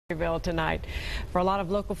Tonight. For a lot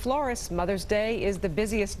of local florists, Mother's Day is the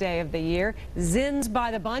busiest day of the year. Zins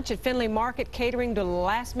by the bunch at Findlay Market catering to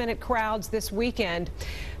last-minute crowds this weekend.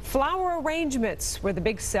 Flower arrangements were the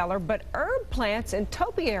big seller, but herb plants and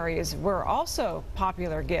topiaries were also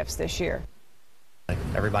popular gifts this year.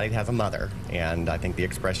 Everybody has a mother, and I think the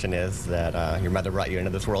expression is that your mother brought you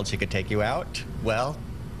into this world, she could take you out. Well,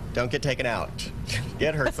 don't get taken out.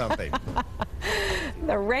 Get her something.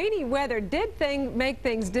 The rainy weather did make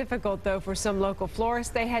things difficult, though, for some local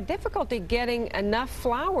florists. They had difficulty getting enough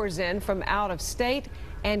flowers in from out of state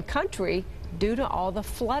and country due to all the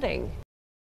flooding.